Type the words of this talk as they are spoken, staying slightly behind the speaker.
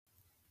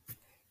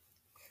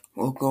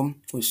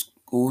Welcome to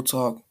School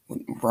Talk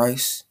with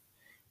Bryce,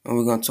 and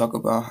we're going to talk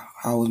about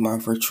how was my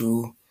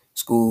virtual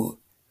school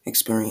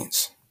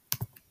experience.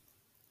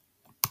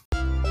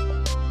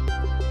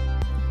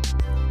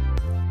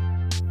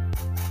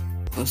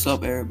 What's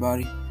up,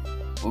 everybody?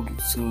 Welcome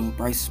to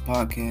Bryce's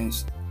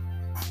podcast.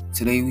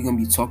 Today we're going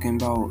to be talking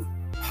about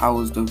how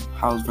was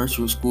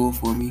virtual school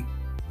for me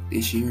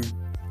this year,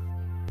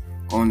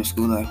 going to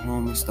school at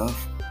home and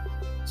stuff.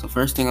 So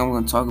first thing I'm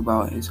going to talk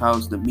about is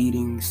how's the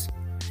meetings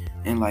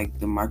and like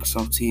the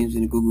Microsoft Teams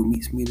and the Google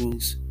Meets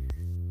meetings.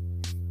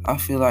 I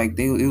feel like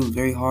it was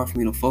very hard for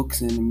me to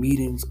focus in the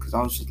meetings because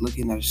I was just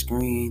looking at a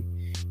screen,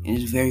 and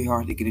it's very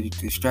hard to get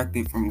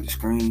distracted from the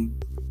screen.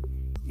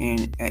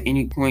 And at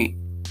any point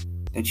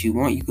that you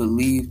want, you could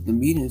leave the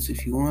meetings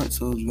if you want.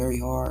 So it's very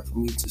hard for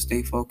me to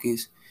stay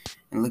focused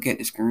and look at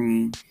the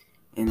screen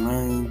and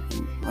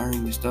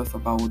learn the stuff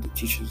about what the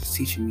teachers is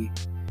teaching me.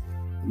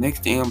 The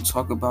next thing I'm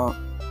talking about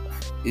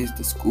is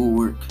the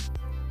schoolwork.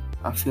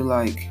 I feel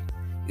like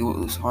it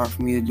was hard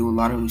for me to do a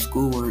lot of the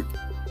schoolwork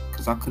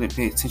because I couldn't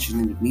pay attention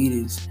in the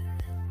meetings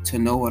to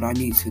know what I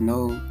need to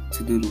know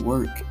to do the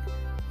work.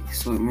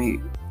 So it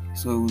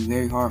was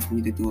very hard for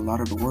me to do a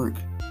lot of the work.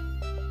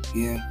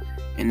 Yeah.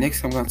 And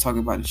next I'm going to talk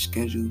about the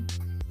schedule.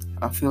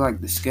 I feel like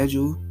the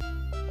schedule,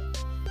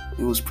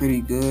 it was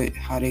pretty good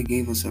how they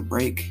gave us a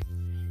break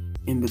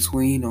in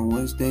between on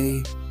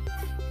Wednesday,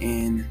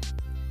 and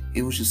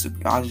it was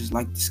I just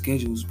liked the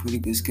schedule. It was a pretty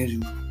good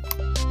schedule.